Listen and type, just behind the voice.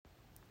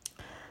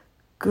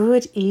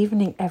Good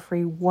evening,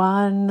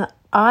 everyone.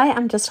 I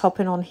am just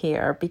hopping on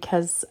here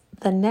because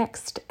the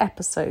next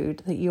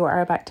episode that you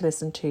are about to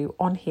listen to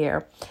on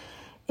here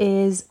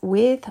is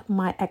with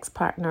my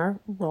ex-partner,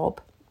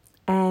 Rob.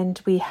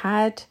 And we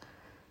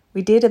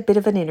did a bit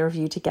of an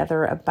interview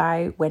together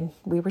about when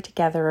we were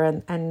together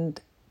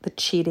and the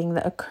cheating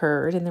that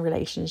occurred in the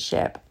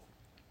relationship.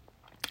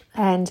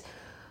 And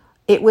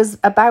it was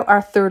about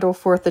our third or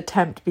fourth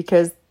attempt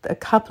because a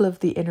couple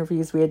of the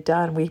interviews we had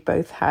done, we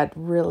both had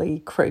really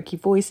croaky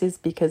voices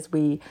because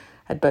we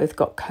had both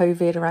got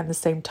COVID around the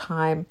same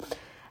time.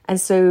 And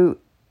so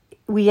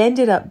we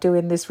ended up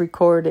doing this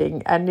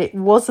recording and it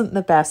wasn't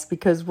the best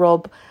because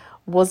Rob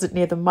wasn't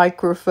near the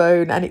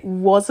microphone and it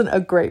wasn't a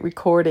great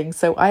recording.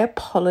 So I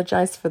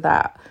apologize for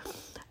that.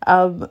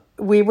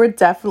 We would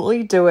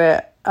definitely do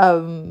it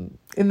in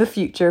the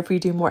future if we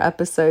do more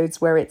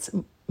episodes where it's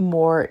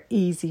more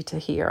easy to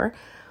hear.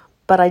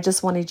 But I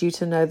just wanted you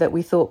to know that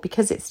we thought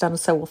because it's done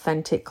so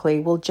authentically,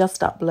 we'll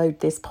just upload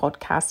this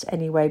podcast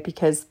anyway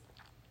because,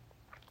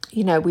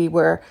 you know, we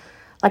were,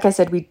 like I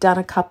said, we'd done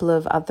a couple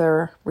of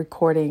other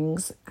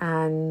recordings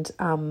and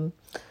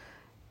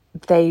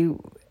they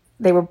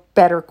were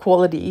better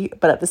quality,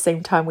 but at the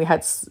same time we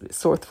had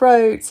sore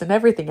throats and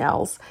everything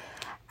else.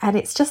 And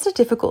it's just a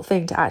difficult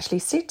thing to actually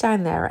sit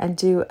down there and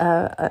do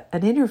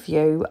an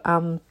interview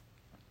on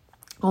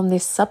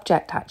this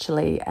subject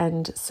actually.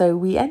 And so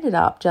we ended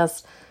up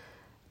just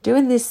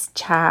doing this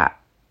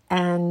chat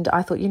and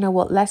I thought, you know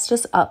what, let's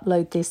just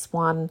upload this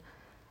one.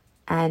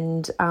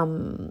 And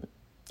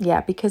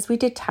because we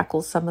did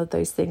tackle some of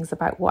those things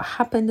about what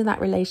happened in that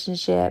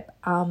relationship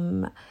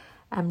and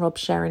Rob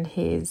sharing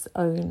his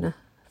own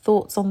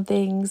thoughts on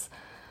things.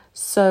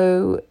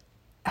 So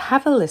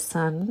have a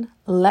listen.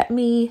 Let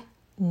me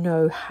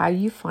know how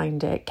you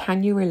find it.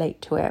 Can you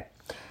relate to it?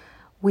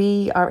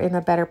 We are in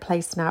a better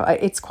place now.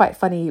 It's quite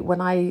funny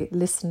when I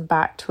listen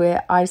back to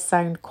it, I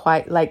sound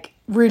quite like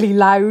really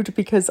loud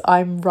because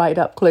I'm right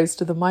up close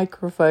to the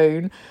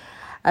microphone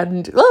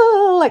and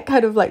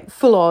kind of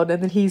full on.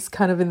 And then he's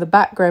kind of in the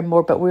background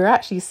more, but we're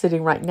actually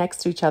sitting right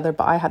next to each other.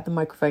 But I had the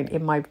microphone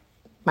in my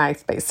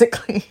mouth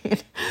basically.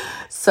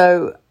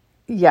 So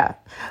yeah,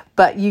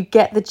 but you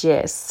get the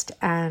gist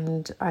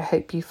and I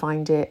hope you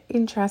find it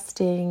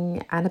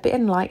interesting and a bit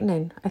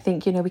enlightening. I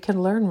think, you know, we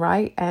can learn,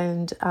 right?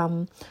 And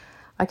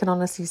I can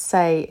honestly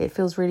say it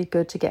feels really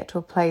good to get to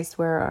a place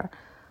where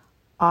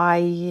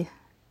I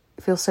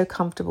feel so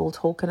comfortable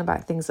talking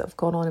about things that have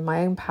gone on in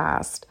my own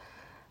past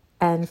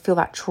and feel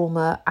that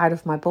trauma out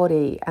of my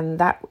body. And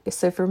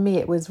so for me,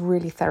 it was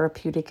really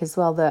therapeutic as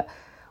well that,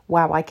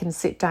 wow, I can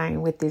sit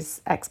down with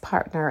this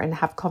ex-partner and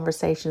have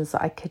conversations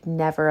that I could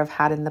never have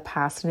had in the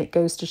past. And it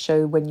goes to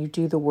show when you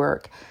do the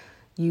work,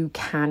 you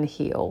can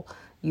heal.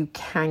 You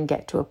can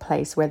get to a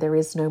place where there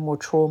is no more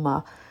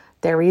trauma.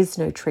 There is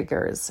no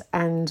triggers.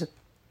 And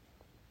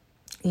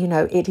you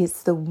know, it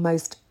is the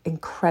most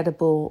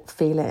incredible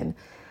feeling.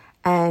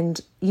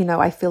 And, you know,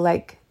 I feel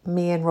like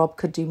me and Rob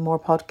could do more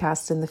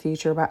podcasts in the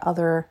future about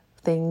other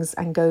things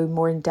and go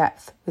more in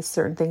depth with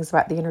certain things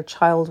about the inner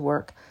child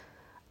work,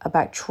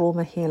 about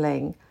trauma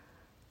healing,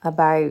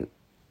 about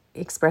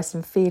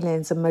expressing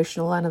feelings,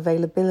 emotional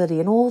unavailability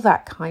and all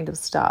that kind of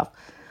stuff.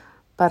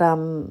 But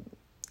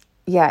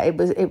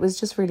it was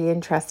just really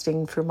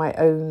interesting for my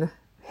own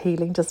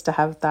healing just to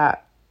have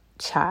that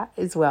chat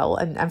as well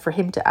and for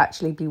him to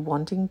actually be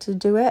wanting to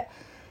do it.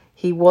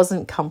 He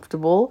wasn't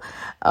comfortable,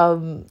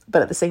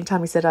 but at the same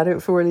time he said, I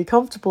don't feel really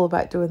comfortable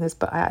about doing this,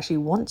 but I actually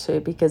want to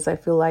because I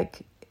feel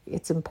like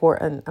it's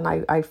important and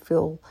I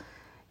feel,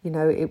 you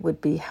know, it would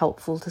be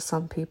helpful to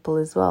some people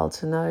as well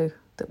to know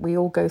that we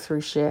all go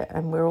through shit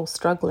and we're all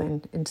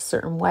struggling in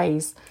certain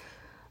ways.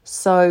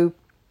 So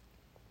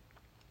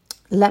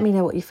let me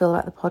know what you feel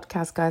about the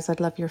podcast, guys.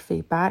 I'd love your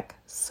feedback.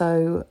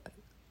 So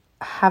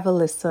have a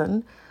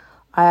listen.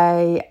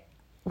 I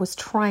was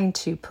trying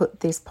to put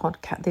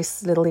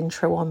this little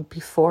intro on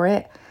before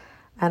it,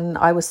 and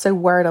I was so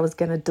worried I was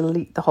going to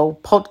delete the whole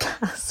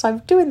podcast. So I'm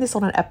doing this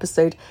on an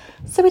episode.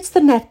 So it's the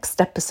next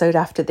episode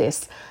after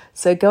this.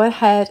 So go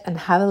ahead and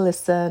have a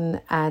listen,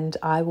 and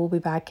I will be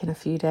back in a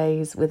few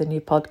days with a new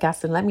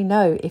podcast. And let me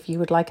know if you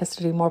would like us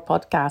to do more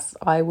podcasts.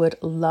 I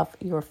would love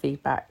your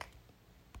feedback.